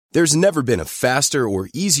There's never been a faster or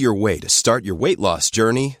easier way to start your weight loss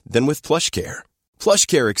journey than with PlushCare.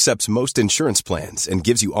 PlushCare accepts most insurance plans and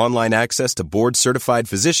gives you online access to board-certified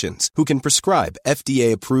physicians who can prescribe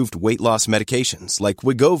FDA-approved weight loss medications like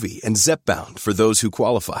Wegovy and Zepbound for those who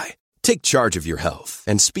qualify. Take charge of your health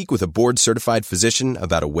and speak with a board-certified physician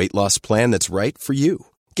about a weight loss plan that's right for you.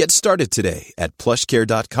 Get started today at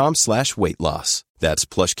plushcare.com/weight-loss. That's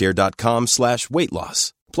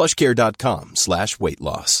plushcare.com/weight-loss.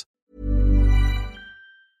 plushcare.com/weight-loss.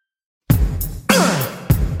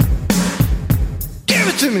 Give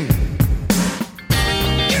it to me.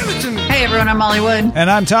 Give it to me. Hey everyone, I'm Molly Wood. And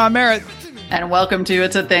I'm Tom Merritt. And welcome to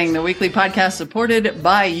It's a Thing, the weekly podcast supported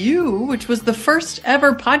by you, which was the first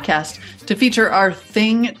ever podcast to feature our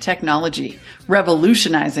Thing technology,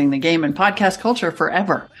 revolutionizing the game and podcast culture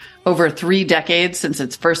forever. Over 3 decades since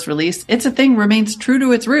its first release, It's a Thing remains true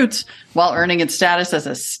to its roots while earning its status as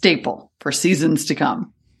a staple for seasons to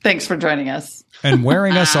come. Thanks for joining us. And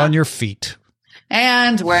wearing us on your feet.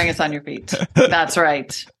 And wearing us on your feet. That's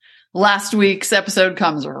right. Last week's episode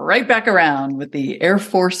comes right back around with the Air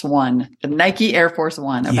Force One, the Nike Air Force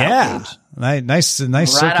One. Yeah. Nice right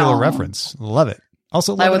circular reference. Love it.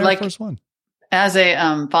 Also love Air Force One. As a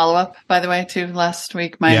follow-up, by the way, to last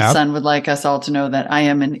week, my son would like us all to know that I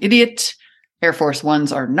am an idiot. Air Force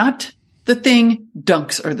Ones are not the thing.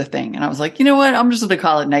 Dunks are the thing. And I was like, you know what? I'm just going to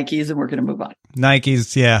call it Nikes and we're going to move on.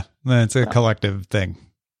 Nikes, yeah. It's a collective thing.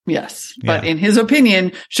 Yes. But in his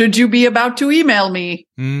opinion, should you be about to email me,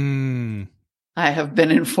 I have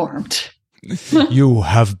been informed. You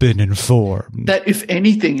have been informed. That if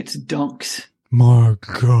anything, it's Dunks. My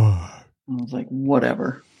God. I was like,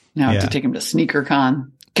 whatever. Now I have to take him to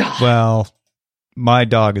SneakerCon. God. Well, my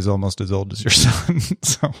dog is almost as old as your son,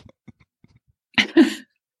 so I'm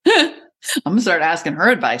gonna start asking her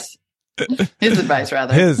advice. His advice,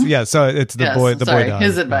 rather. So it's the boy dog.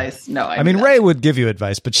 His advice. No, I mean, Ray would give you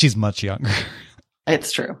advice, but she's much younger.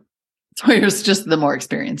 It's true. Sawyer's just the more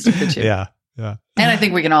experienced of the two. Yeah. And I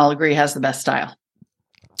think we can all agree has the best style.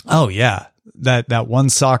 Oh yeah, that one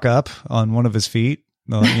sock up on one of his feet.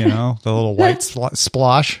 The little white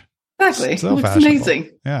splosh. Exactly. So looks amazing.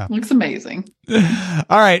 Yeah. Looks amazing.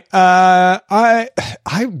 All right. I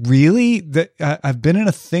really, I've been in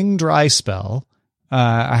a thing dry spell.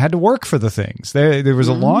 I had to work for the things. There was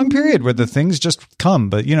a long period where the things just come,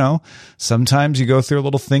 but sometimes you go through a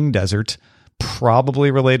little thing desert,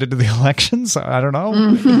 probably related to the elections. I don't know.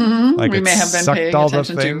 Mm-hmm. Like we may have been sucked all the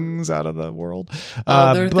things out of the world.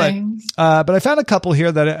 Things. But I found a couple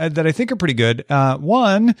here that I think are pretty good.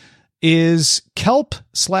 One is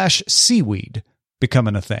kelp/seaweed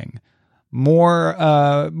becoming a thing.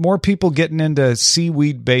 More people getting into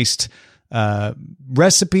seaweed based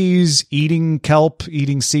recipes, eating kelp,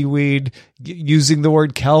 eating seaweed, using the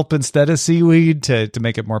word kelp instead of seaweed to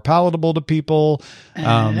make it more palatable to people.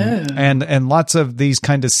 And lots of these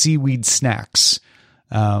kind of seaweed snacks.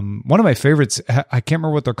 One of my favorites, I can't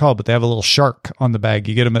remember what they're called, but they have a little shark on the bag.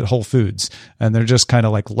 You get them at Whole Foods and they're just kind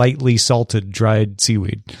of like lightly salted, dried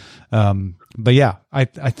seaweed. But yeah, I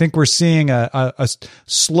think we're seeing a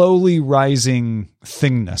slowly rising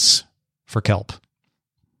thingness for kelp.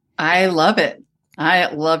 I love it. I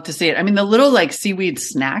love to see it. I mean, the little like seaweed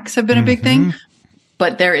snacks have been a big thing,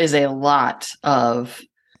 but there is a lot of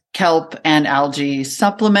kelp and algae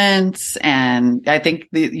supplements. And I think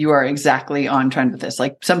you are exactly on trend with this.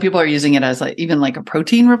 Like some people are using it as even like a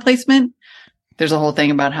protein replacement. There's a whole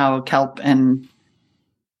thing about how kelp and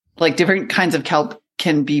like different kinds of kelp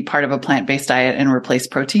can be part of a plant-based diet and replace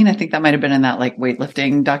protein. I think that might've been in that like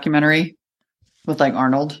weightlifting documentary with like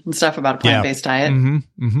Arnold and stuff about a plant-based diet.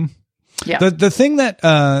 Mm-hmm. Mm-hmm. Yeah. The thing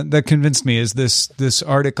that convinced me is this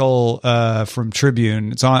article from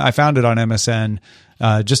Tribune. I found it on MSN,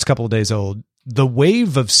 just a couple of days old. The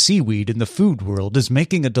wave of seaweed in the food world is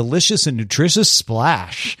making a delicious and nutritious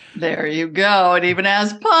splash. There you go. It even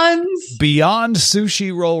has puns. Beyond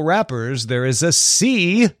sushi roll wrappers, there is a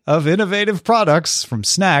sea of innovative products, from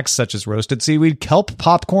snacks such as roasted seaweed, kelp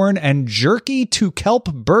popcorn, and jerky to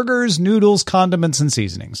kelp burgers, noodles, condiments, and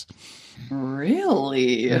seasonings.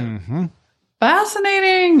 Really? Mm-hmm.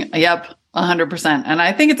 Fascinating. Yep. 100%. And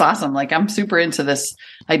I think it's awesome. Like I'm super into this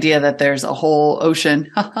idea that there's a whole ocean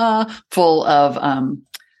full of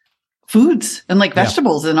foods and like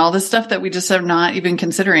vegetables and all this stuff that we just are not even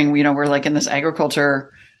considering. We're like in this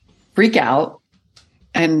agriculture freak out,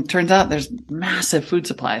 and turns out there's massive food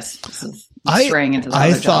supplies. This is straying into the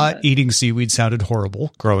I thought eating seaweed sounded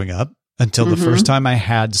horrible growing up until the first time I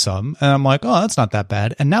had some, and I'm like, oh, that's not that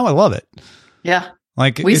bad. And now I love it. Yeah.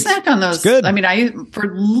 Like we snack on those. Good. I mean,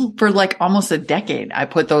 for like almost a decade, I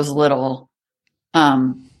put those little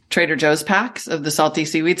Trader Joe's packs of the salty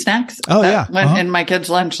seaweed snacks. Oh, that yeah. went in my kids'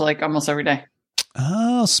 lunch like almost every day.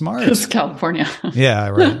 Oh, smart. It's California. Yeah,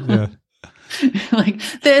 right. Yeah. Like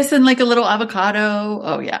this and like a little avocado.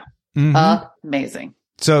 Oh, yeah. Amazing.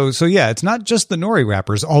 So yeah, it's not just the nori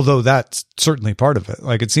wrappers, although that's certainly part of it.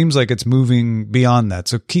 Like it seems like it's moving beyond that.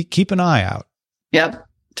 So keep an eye out. Yep,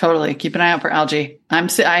 totally. Keep an eye out for algae.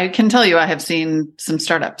 I can tell you, I have seen some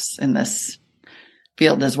startups in this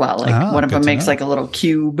field as well. Like one of them makes like a little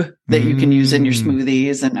cube that you can use in your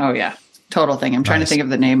smoothies, and oh yeah, total thing. I'm trying to think of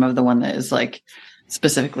the name of the one that is like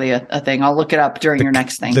specifically a thing. I'll look it up during your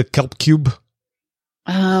next thing. The kelp cube.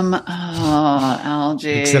 Algae.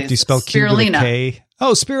 Except you spell cube with a K.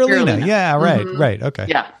 Oh, spirulina. Yeah, right, right. Okay.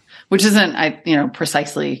 Yeah, which isn't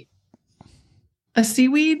precisely a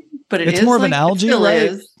seaweed, but it's more of like, an algae, it still right?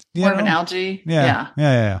 is more of an algae.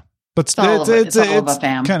 Yeah. But it's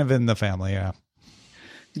kind of in the family. Yeah.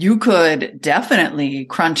 You could definitely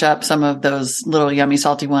crunch up some of those little yummy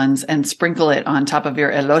salty ones and sprinkle it on top of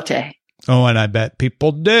your elote. Oh, and I bet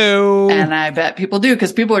people do. And I bet people do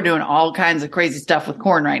because people are doing all kinds of crazy stuff with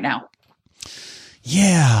corn right now.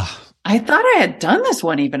 Yeah. I thought I had done this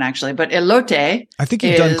one even actually, but elote. I think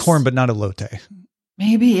you've done corn, but not elote.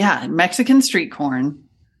 Maybe, yeah. Mexican street corn.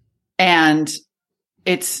 And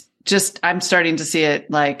it's just, I'm starting to see it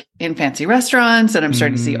like in fancy restaurants, and I'm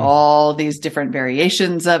starting to see all these different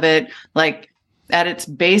variations of it. Like at its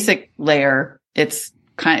basic layer, it's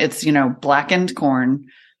blackened corn,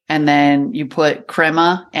 and then you put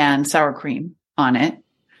crema and sour cream on it,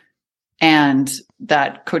 and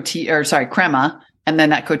that crema, and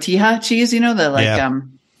then that cotija cheese,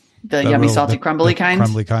 the yummy, salty, crumbly kind.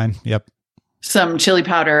 Crumbly kind. Yep. Some chili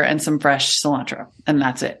powder and some fresh cilantro, and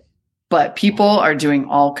that's it. But people are doing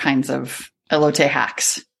all kinds of elote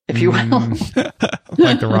hacks, if you will.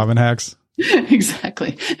 Like the ramen hacks.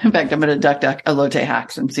 Exactly. In fact, I'm going to duck elote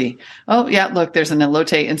hacks and see. Oh, yeah, look, there's an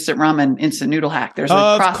elote instant ramen, instant noodle hack. There's a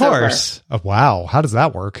crossover. Of course. Oh, wow. How does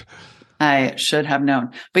that work? I should have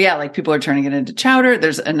known. But yeah, like people are turning it into chowder.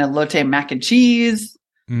 There's an elote mac and cheese.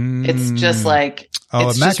 It's just like,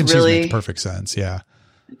 mac and cheese makes perfect sense. Yeah.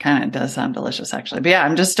 It kind of does sound delicious, actually. But yeah,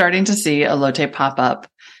 I'm just starting to see elote pop up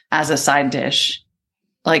as a side dish,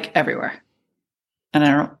 like everywhere. And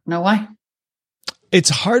I don't know why. It's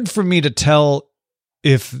hard for me to tell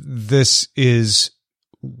if this is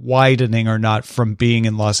widening or not from being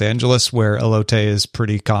in Los Angeles, where elote is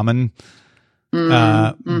pretty common.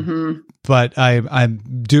 But I'm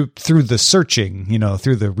through the searching,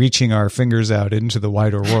 through the reaching our fingers out into the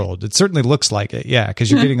wider world. It certainly looks like it. Yeah.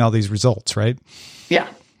 Cause you're getting all these results, right? Yeah.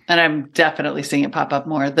 And I'm definitely seeing it pop up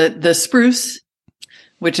more. The spruce,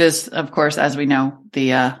 which is, of course, as we know,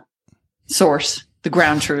 the source, the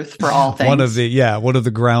ground truth for all things. One of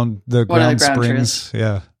the ground springs. Truths.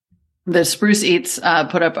 Yeah. The Spruce Eats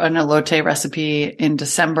put up an elote recipe in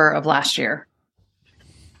December of last year.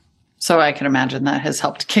 So I can imagine that has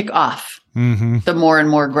helped kick off the more and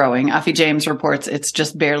more growing. Afi James reports it's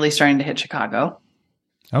just barely starting to hit Chicago.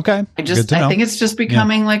 Okay. I think it's just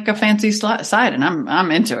becoming like a fancy side, and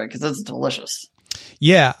I'm into it because it's delicious.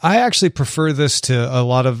 Yeah, I actually prefer this to a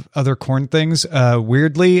lot of other corn things.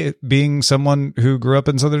 Weirdly, being someone who grew up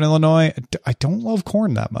in Southern Illinois, I don't love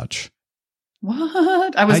corn that much.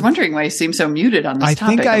 What? I was wondering why you seem so muted on this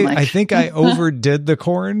topic. I think I overdid the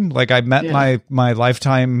corn. Like I met my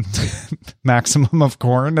lifetime maximum of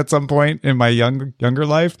corn at some point in my younger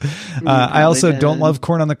life. I also don't love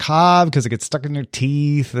corn on the cob because it gets stuck in your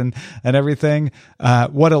teeth and everything.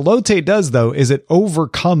 What elote does though is it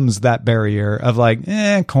overcomes that barrier of like,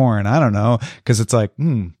 corn. I don't know. Cause it's like,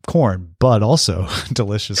 corn, but also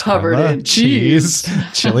delicious. Covered in cheese,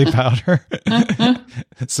 chili powder.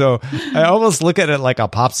 So I almost look at it like a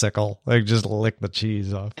popsicle, like just lick the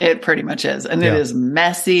cheese off. It pretty much is. And it is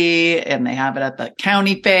messy, and they have it at the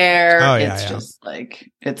county fair. Oh, yeah, it's just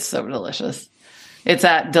like, it's so delicious. It's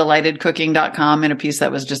at delightedcooking.com in a piece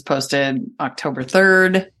that was just posted October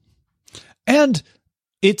 3rd. And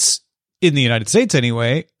it's, in the United States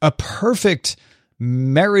anyway, a perfect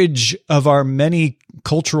marriage of our many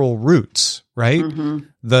cultural roots, right?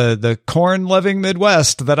 The corn loving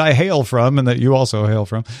Midwest that I hail from and that you also hail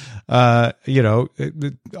from, never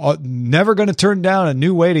going to turn down a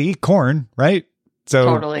new way to eat corn, right? So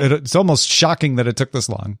totally. It's almost shocking that it took this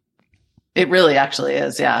long. It really actually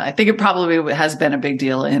is. Yeah. I think it probably has been a big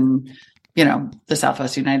deal in, the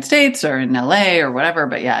Southwest United States or in LA or whatever,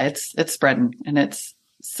 but yeah, it's spreading and it's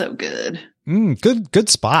so good. Good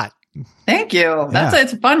spot. Thank you.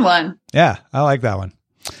 It's a fun one. Yeah, I like that one.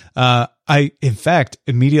 I, in fact,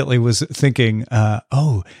 immediately was thinking,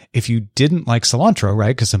 if you didn't like cilantro,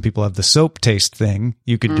 right? Because some people have the soap taste thing,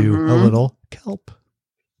 you could do a little kelp.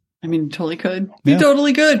 I mean, totally could. You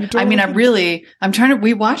totally could. I mean,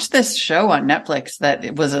 we watched this show on Netflix that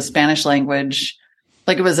it was a Spanish language,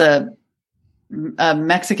 like it was a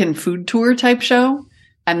Mexican food tour type show.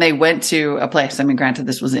 And they went to a place. I mean, granted,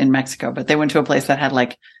 this was in Mexico, but they went to a place that had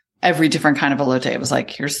like every different kind of elote. It was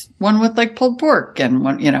like, here's one with like pulled pork and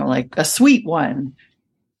one, like a sweet one.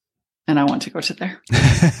 And I want to go to there.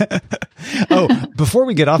 Oh, before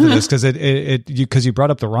we get off of this, because you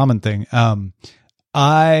brought up the ramen thing.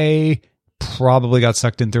 I probably got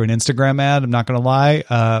sucked in through an Instagram ad. I'm not going to lie.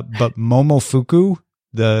 But Momofuku,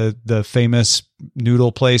 the famous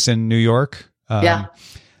noodle place in New York.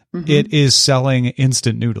 It is selling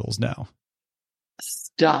instant noodles now.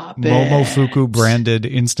 Stop it. Momofuku branded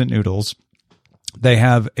instant noodles. They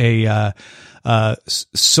have a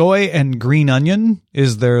soy and green onion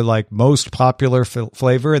is their like most popular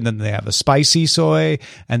flavor, and then they have a spicy soy,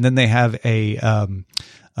 and then they have a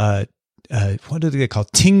what do they call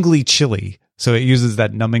tingly chili? So it uses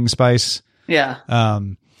that numbing spice. Yeah.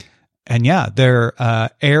 And yeah,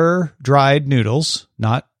 they're air dried noodles,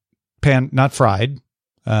 not fried.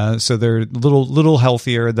 So they're a little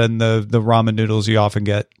healthier than the ramen noodles you often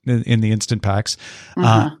get in the instant packs.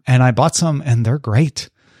 And I bought some and they're great.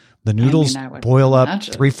 The noodles boil up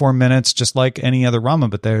 3-4 minutes, just like any other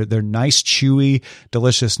ramen, but they're nice, chewy,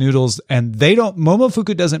 delicious noodles. And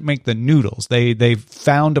Momofuku doesn't make the noodles. They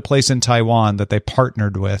found a place in Taiwan that they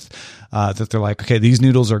partnered with, that they're like, okay, these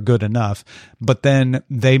noodles are good enough, but then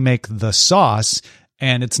they make the sauce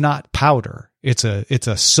and it's not powder. It's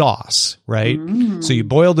a sauce, right? So you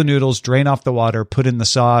boil the noodles, drain off the water, put in the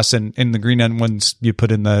sauce, and in the green onions, you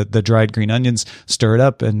put in the dried green onions, stir it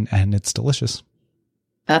up, and it's delicious.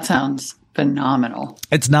 That sounds phenomenal.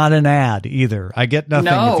 It's not an ad either. I get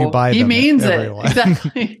nothing if you buy them. He means it.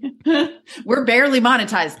 Exactly. We're barely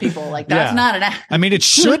monetized, people. Like, that's not an ad. I mean, it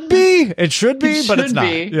should be. It should be, but it's not.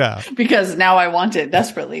 Yeah. Because now I want it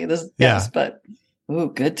desperately. Yes, but... Oh,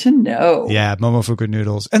 good to know. Yeah, Momofuku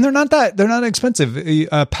noodles. And they're not expensive.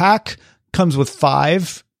 A pack comes with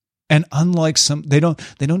 5, and unlike they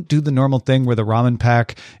don't do the normal thing where the ramen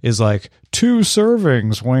pack is like 2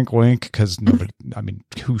 servings, wink wink, cuz nobody, I mean,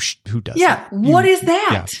 who does that? What is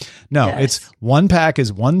that? Yeah. No, It's one pack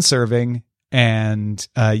is 1 serving, and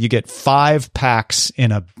you get 5 packs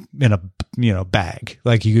in a bag.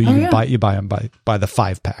 Like you buy them by the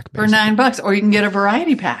 5-pack for $9, or you can get a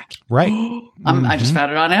variety pack. Right. I just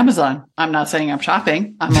found it on Amazon. I'm not saying I'm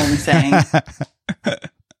shopping. I'm only saying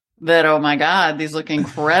that, oh my God, these look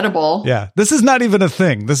incredible. Yeah. This is not even a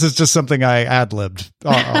thing. This is just something I ad-libbed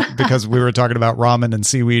because we were talking about ramen and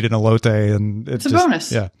seaweed and elote, and it's a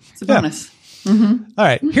bonus. Yeah. It's a bonus. All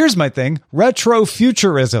right. Here's my thing.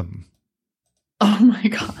 Retrofuturism. Oh my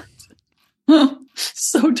God.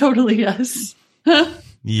 So totally yes.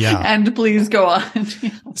 Yeah. And please go on.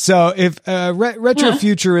 So if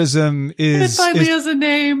retrofuturism it finally has a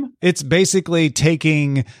name. It's basically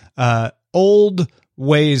taking old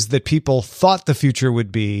ways that people thought the future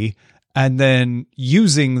would be and then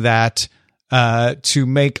using that to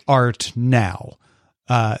make art now.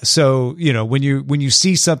 So, when you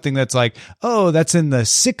see something that's like, oh, that's in the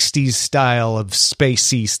 60s style of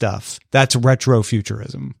spacey stuff, that's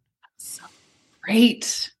retrofuturism.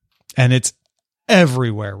 Great. And it's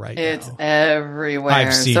everywhere now. It's everywhere.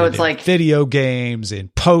 I've seen so it it's in like video games, in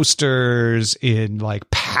posters, in like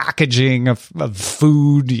packaging of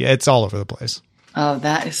food. It's all over the place. Oh,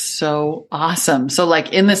 that is so awesome. So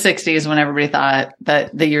like in the 60s, when everybody thought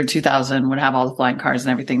that the year 2000 would have all the flying cars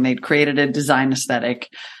and everything, they'd created a design aesthetic.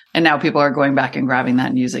 And now people are going back and grabbing that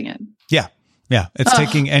and using it. Yeah. Yeah. It's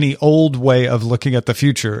taking any old way of looking at the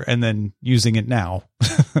future and then using it now.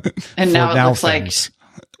 And now it looks like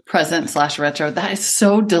present/retro. That is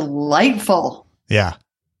so delightful. Yeah.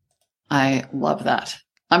 I love that.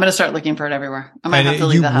 I'm going to start looking for it everywhere. I might have to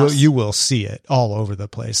leave the house. You will see it all over the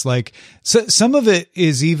place. Like some of it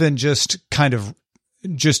is even just kind of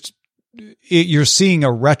you're seeing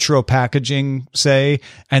a retro packaging, say,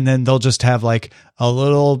 and then they'll just have like a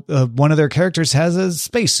little, one of their characters has a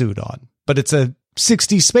spacesuit on, but it's a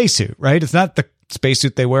 60s spacesuit, right? It's not the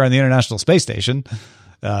spacesuit they wear on the International Space Station.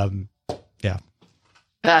 Yeah.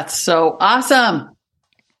 That's so awesome.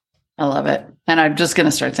 I love it. And I'm just going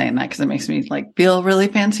to start saying that because it makes me like feel really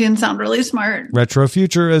fancy and sound really smart.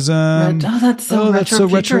 Retrofuturism. That's so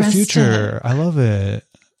retro-future. I love it.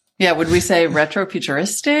 Yeah. Would we say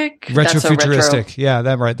retrofuturistic? Retrofuturistic. Yeah,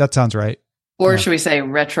 that sounds right. Or should we say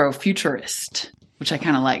retrofuturist, which I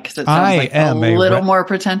kind of like because it sounds like a little more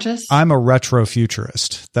pretentious. I'm a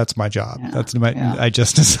retrofuturist. That's my job. Yeah, I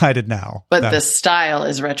just decided now. But the style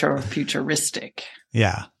is retrofuturistic.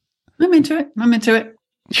 Yeah. I'm into it.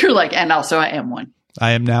 You're like, and also I am one.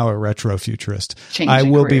 I am now a retro futurist. Changing I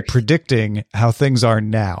will be careers. predicting how things are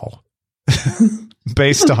now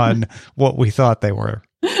based on what we thought they were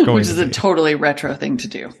going Which to is a be. totally retro thing to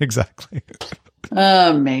do. Exactly.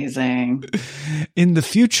 Amazing. In the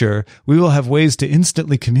future, we will have ways to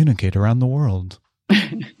instantly communicate around the world.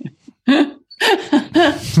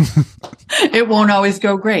 It won't always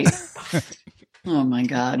go great. Oh my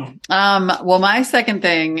God. Well, my second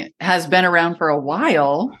thing has been around for a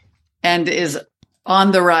while and is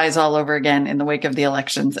on the rise all over again in the wake of the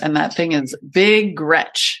elections. And that thing is Big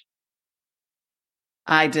Gretch.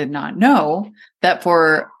 I did not know that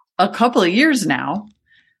for a couple of years now,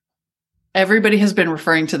 everybody has been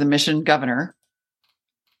referring to the Michigan governor,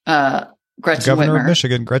 Gretchen Governor Whitmer. of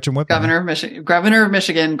Michigan, Gretchen Whitmer. Governor of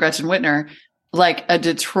Michigan, Gretchen Whitmer, like a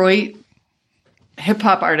Detroit hip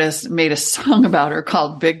hop artist made a song about her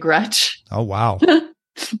called Big Gretch. Oh, wow.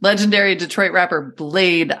 Legendary Detroit rapper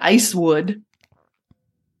Blade Icewood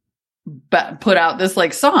put out this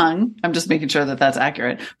like song. I'm just making sure that that's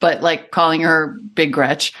accurate, but like calling her Big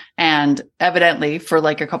Gretch. And evidently for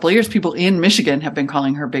like a couple of years, people in Michigan have been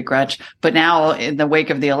calling her Big Gretch. But now in the wake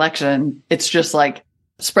of the election, it's just like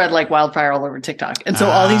spread like wildfire all over TikTok. And so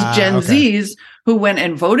all these Gen Zs who went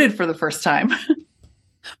and voted for the first time,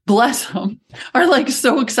 bless them, are like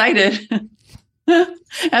so excited.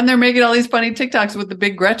 And they're making all these funny TikToks with the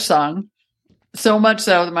Big Gretch song. So much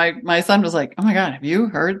so that my son was like, "Oh my God, have you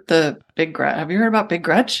heard about Big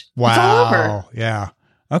Gretch? Wow. It's all over. Yeah.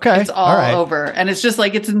 Okay. It's all right. over." And it's just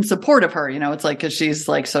like, it's in support of her, you know, it's like, cause she's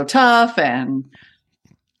like so tough and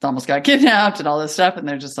almost got kidnapped and all this stuff. And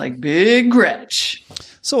they're just like, Big Gretch.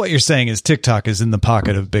 So what you're saying is TikTok is in the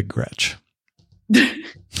pocket of Big Gretch.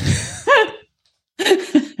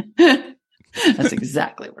 That's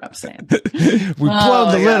exactly what I'm saying. We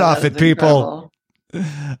blown the lid off it, people.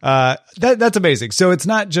 Incredible. That's amazing. So it's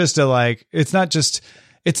not just a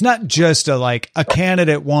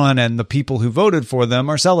candidate won and the people who voted for them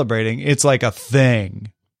are celebrating. It's like a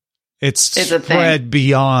thing. It's spread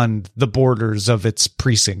beyond the borders of its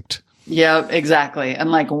precinct. Yeah, exactly.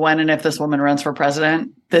 And like when and if this woman runs for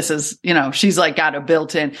president, this is, you know, she's like got a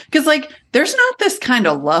built in, because like there's not this kind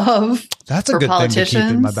of love. That's a for good thing to keep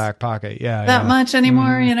in my politicians back pocket. Yeah. that much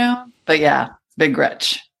anymore, you know? But yeah, Big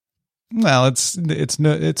Gretch. Well, it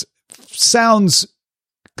sounds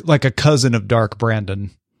like a cousin of Dark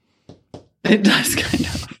Brandon. It does kind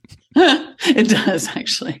of. It does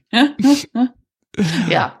actually. Yeah.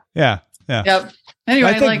 Yeah. Yeah. Yep. Anyway,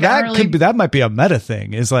 I think like that might be a meta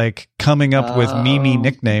thing, is like coming up with meme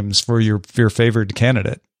nicknames for your favored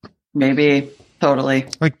candidate. Maybe. Totally.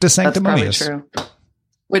 Like De Sanctimonious. That's probably true.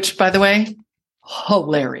 Which, by the way,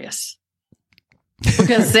 hilarious.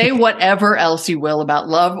 Because say whatever else you will about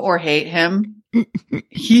love or hate him,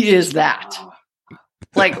 he is that.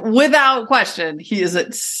 Like, without question, he is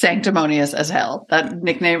sanctimonious as hell. That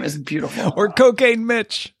nickname is beautiful. Or Cocaine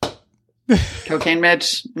Mitch. Cocaine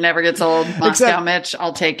Mitch never gets old. Moscow Mitch,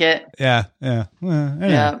 I'll take it. Yeah. Well, anyway.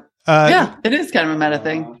 Yeah. Yeah, it is kind of a meta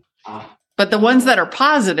thing. But the ones that are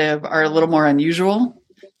positive are a little more unusual.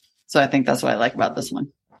 So I think that's what I like about this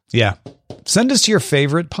one. Yeah. Send us your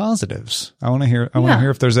favorite positives. I want to hear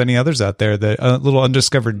if there's any others out there, that little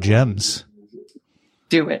undiscovered gems.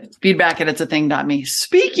 Do it. Feedback at it'sathing.me.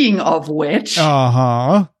 Speaking of which,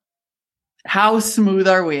 how smooth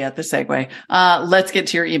are we at the segue? Let's get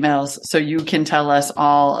to your emails so you can tell us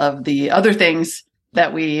all of the other things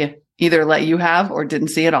that we either let you have or didn't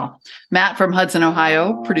see at all. Matt from Hudson,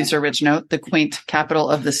 Ohio, producer Rich Note, the quaint capital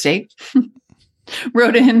of the state,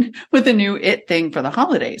 wrote in with a new it thing for the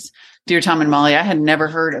holidays. Dear Tom and Molly, I had never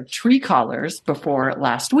heard of tree collars before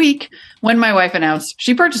last week when my wife announced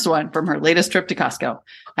she purchased one from her latest trip to Costco.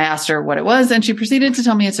 I asked her what it was, and she proceeded to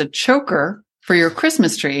tell me it's a choker for your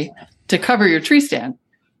Christmas tree to cover your tree stand.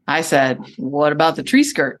 I said, what about the tree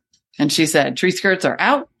skirt? And she said, tree skirts are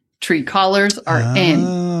out. Tree collars are in.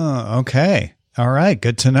 Oh, okay. All right.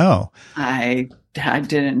 Good to know. I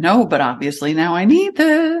didn't know, but obviously now I need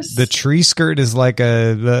this. The tree skirt is like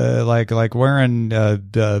like wearing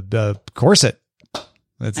a corset.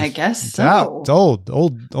 I guess it's so. Out. It's old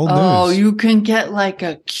news. Oh, you can get like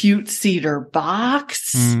a cute cedar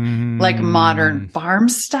box, like modern farm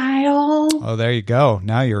style. Oh, there you go.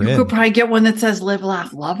 Now you're in. You could probably get one that says "Live,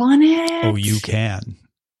 Laugh, Love" on it. Oh, you can.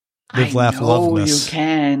 Live, Laugh, Loveness. You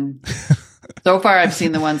can. So far, I've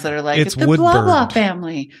seen the ones that are like, it's the Woodbird. blah blah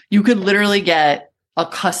family. You could literally get a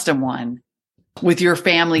custom one with your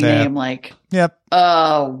family name. Like, yep.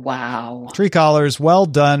 Oh, wow. Tree collars. Well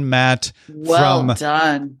done, Matt. Well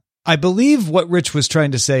done. I believe what Rich was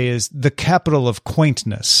trying to say is the capital of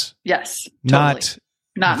quaintness. Yes. Totally.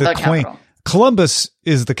 Not the capital. Columbus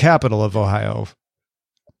is the capital of Ohio.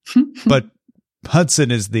 but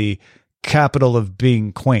Hudson is the capital of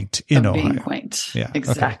being quaint in Ohio. Being quaint. Yeah.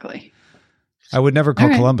 Exactly. Okay. I would never call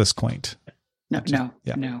All right. Columbus quaint. No.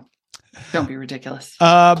 Don't be ridiculous.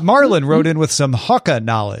 Marlon wrote in with some Haka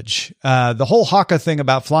knowledge. The whole Haka thing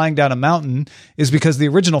about flying down a mountain is because the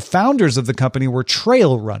original founders of the company were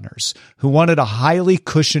trail runners who wanted a highly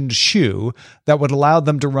cushioned shoe that would allow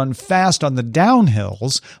them to run fast on the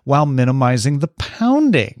downhills while minimizing the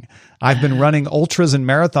pounding. I've been running ultras and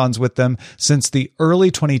marathons with them since the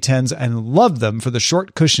early 2010s and love them for the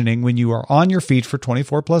short cushioning when you are on your feet for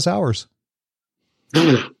 24 plus hours.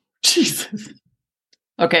 Jesus.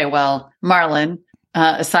 Okay, well, Marlon,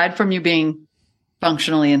 aside from you being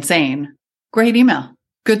functionally insane, great email.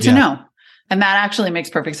 Good to know. And that actually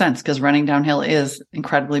makes perfect sense because running downhill is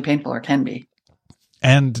incredibly painful, or can be.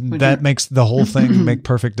 And that makes the whole thing make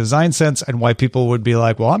perfect design sense, and why people would be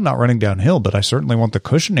like, well, I'm not running downhill, but I certainly want the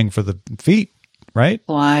cushioning for the feet, right?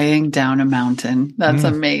 Flying down a mountain. That's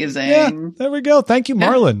amazing. Yeah, there we go. Thank you,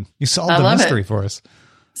 Marlon. You solved the mystery for us.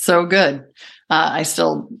 So good.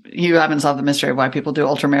 You haven't solved the mystery of why people do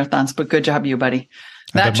ultra marathons, but good job, you buddy.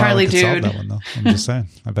 That Charlie dude. That one, though. I'm just saying.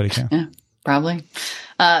 I bet he can. Yeah, probably.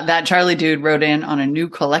 That Charlie dude wrote in on a new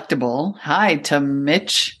collectible. Hi to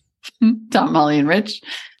Mitch, Tom, Molly, and Rich.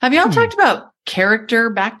 Have y'all talked about character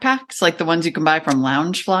backpacks, like the ones you can buy from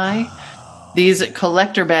Loungefly? These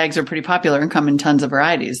collector bags are pretty popular and come in tons of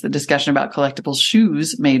varieties. The discussion about collectible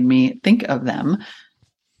shoes made me think of them.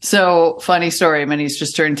 So, funny story. Minnie's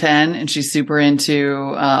just turned 10 and she's super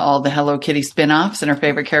into all the Hello Kitty spin-offs, and her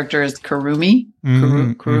favorite character is Kurumi.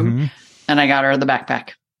 Kurumi. And I got her the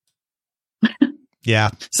backpack. Yeah.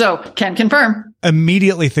 So, can confirm.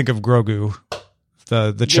 Immediately think of Grogu,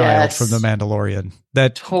 the child from The Mandalorian.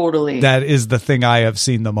 That is the thing I have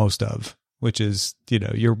seen the most of, which is,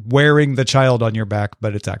 you're wearing the child on your back,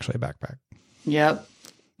 but it's actually a backpack. Yep.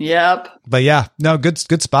 But yeah, no, good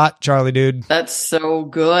spot, Charlie dude. That's so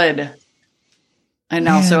good. I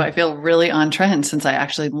know. So I feel really on trend since I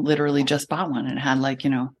actually literally just bought one, and it had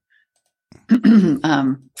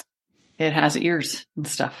it has ears and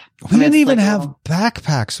stuff. We didn't even have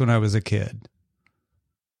backpacks when I was a kid.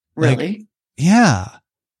 Really? Yeah.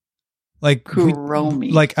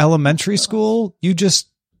 Kuromi. Like elementary school, you just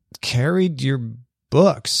carried your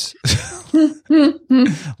books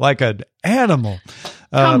like an animal.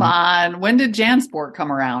 Come on. When did JanSport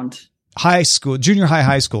come around? High school, junior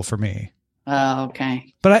high school for me. Oh,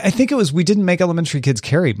 okay. But I think it was, we didn't make elementary kids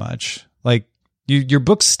carry much. Like your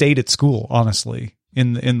books stayed at school, honestly,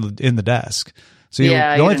 in the desk. So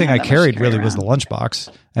the only thing I carried really was the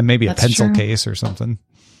lunchbox and maybe a pencil case or something.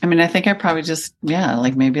 I mean, I think I probably just,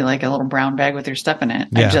 maybe like a little brown bag with your stuff in it.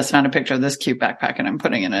 Yeah. I just found a picture of this cute backpack and I'm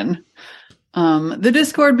putting it in the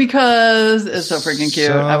Discord because it's so freaking cute.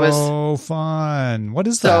 So fun. What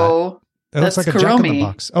is that? That looks like a Kuromi. Jack in the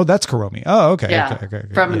Box. Oh, that's Kuromi. Oh, okay. Yeah. Okay.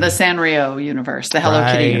 From the Sanrio universe, the Hello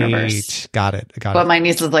Kitty universe. Got it. But my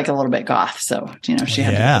niece is like a little bit goth, so she had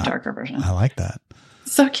to get the darker version. I like that.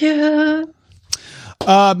 So cute.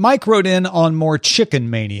 Mike wrote in on more chicken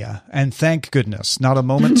mania, and thank goodness, not a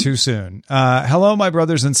moment too soon. Hello, my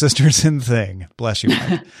brothers and sisters in thing. Bless you,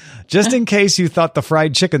 Mike. Just in case you thought the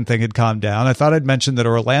fried chicken thing had calmed down, I thought I'd mention that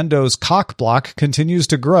Orlando's cock block continues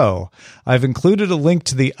to grow. I've included a link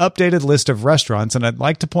to the updated list of restaurants, and I'd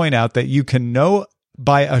like to point out that you can know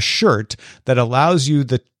by a shirt that allows you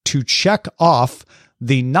to check off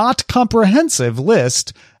the not comprehensive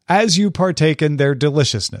list as you partake in their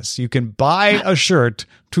deliciousness. You can buy a shirt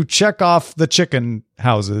to check off the chicken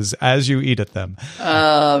houses as you eat at them.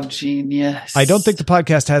 Oh, genius. I don't think the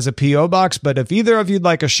podcast has a P.O. box, but if either of you'd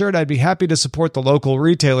like a shirt, I'd be happy to support the local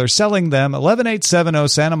retailer selling them. 11870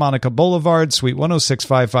 Santa Monica Boulevard, Suite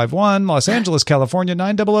 106551, Los Angeles, California,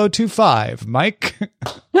 90025. Mike?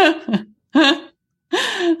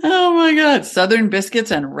 Oh my God. Southern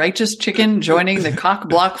biscuits and righteous chicken joining the cock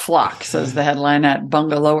block flock, says the headline at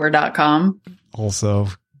bungalower.com. Also,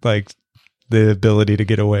 like the ability to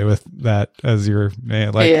get away with that as your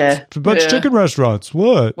chicken restaurants.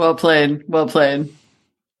 What? Well played. Well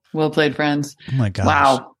played, friends. Oh my gosh.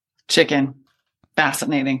 Wow. Chicken.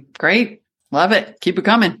 Fascinating. Great. Love it. Keep it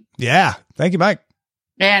coming. Yeah. Thank you, Mike.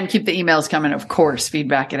 And keep the emails coming, of course.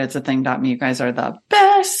 Feedback at it'sathing.me. You guys are the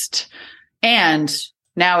best. And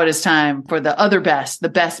now it is time for the other best, the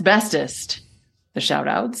bestest, the shout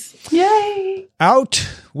outs. Yay! Out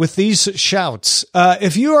with these shouts.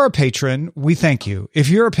 If you are a patron, we thank you. If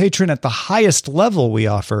you're a patron at the highest level we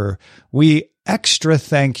offer, we extra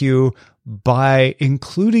thank you by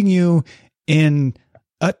including you in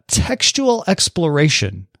a textual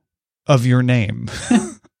exploration of your name.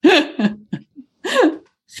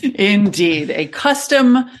 Indeed. A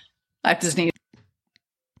custom, I just need,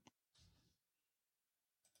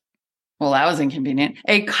 well, that was inconvenient.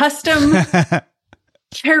 A custom,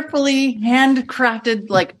 carefully handcrafted,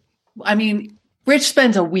 like, I mean, Rich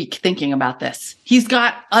spends a week thinking about this. He's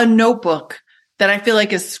got a notebook that I feel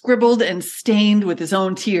like is scribbled and stained with his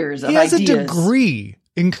own tears of ideas. He has a degree,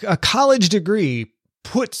 a college degree,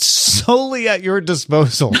 put solely at your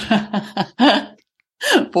disposal.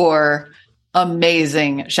 For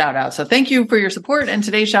amazing shout outs. So thank you for your support. And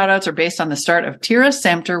today's shout outs are based on the start of Tira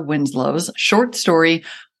Samter Winslow's short story,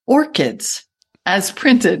 Orchids, as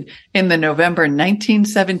printed in the November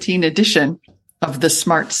 1917 edition of the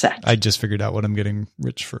Smart Set. I just figured out what I'm getting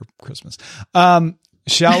Rich for Christmas.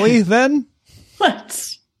 Shall we then?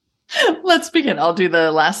 Let's begin. I'll do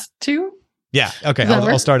the last two. Yeah. Okay.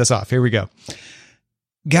 I'll start us off. Here we go.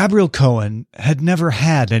 Gabrielle Cohen had never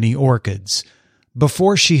had any orchids.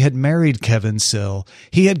 Before she had married Kevin Sill,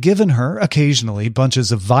 he had given her occasionally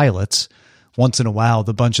bunches of violets. Once in a while,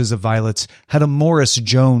 the bunches of violets had a Morris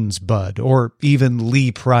Jones bud or even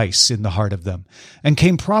Lee Price in the heart of them, and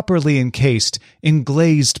came properly encased in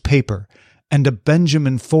glazed paper and a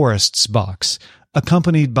Benjamin Forrest's box,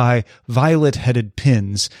 accompanied by violet-headed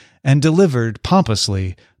pins and delivered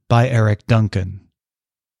pompously by Eric Duncan.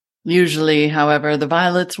 Usually, however, the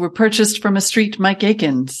violets were purchased from a street Mike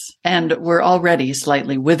Akins and were already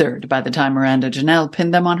slightly withered by the time Miranda Janelle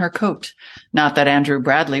pinned them on her coat. Not that Andrew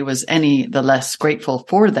Bradley was any the less grateful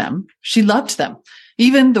for them. She loved them,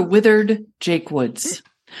 even the withered Jake Woods.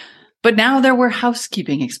 But now there were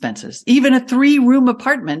housekeeping expenses. Even a 3-room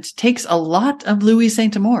apartment takes a lot of Louis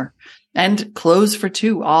Saint-Amour, and clothes for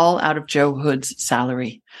 2, all out of Joe Hood's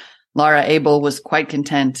salary. Laura Abel was quite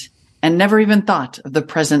content and never even thought of the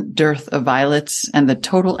present dearth of violets and the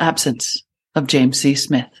total absence of James C.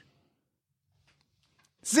 Smith.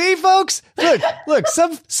 See, folks, look,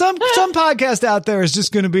 some podcast out there is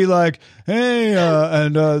just going to be like, hey,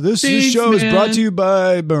 this show is brought to you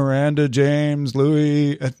by Miranda James,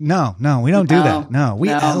 Louis. No, we don't do that. No, we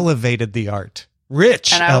elevated the art.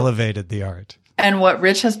 Rich elevated the art. And what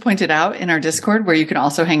Rich has pointed out in our Discord, where you can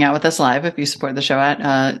also hang out with us live if you support the show at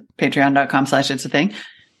patreon.com/itsatthing,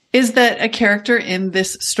 is that a character in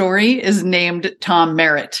this story is named Tom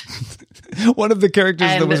Merritt. One of the characters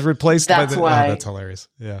that was replaced by the... Why that's hilarious.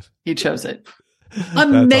 Yeah. He chose it.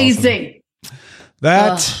 Amazing. Awesome.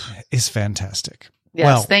 That is fantastic. Yes.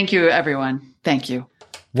 Well, thank you, everyone. Thank you.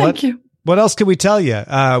 Thank you. What else can we tell you?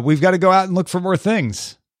 We've got to go out and look for more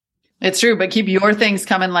things. It's true, but keep your things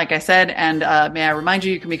coming, like I said. And may I remind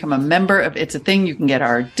you, you can become a member of It's a Thing. You can get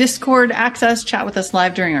our Discord access, chat with us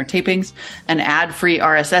live during our tapings, an ad-free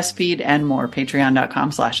RSS feed, and more.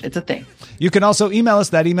 Patreon.com/itsatthing. You can also email us.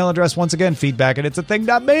 That email address, once again,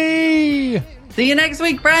 feedback@itsatthing.me. See you next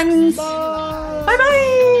week, friends. Bye.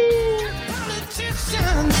 Bye-bye.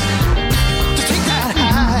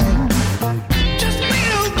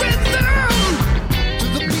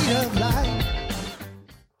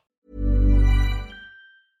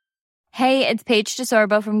 Hey, it's Paige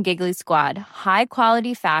DeSorbo from Giggly Squad. High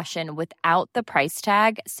quality fashion without the price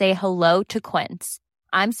tag. Say hello to Quince.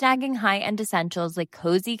 I'm snagging high-end essentials like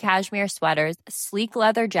cozy cashmere sweaters, sleek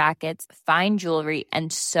leather jackets, fine jewelry,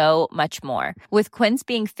 and so much more. With Quince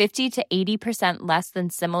being 50 to 80% less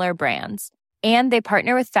than similar brands. And they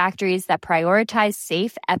partner with factories that prioritize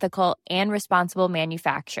safe, ethical, and responsible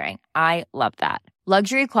manufacturing. I love that.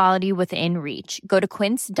 Luxury quality within reach. Go to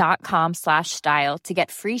quince.com/style to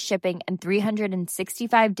get free shipping and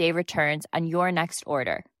 365-day returns on your next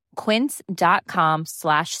order.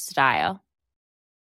 Quince.com/style.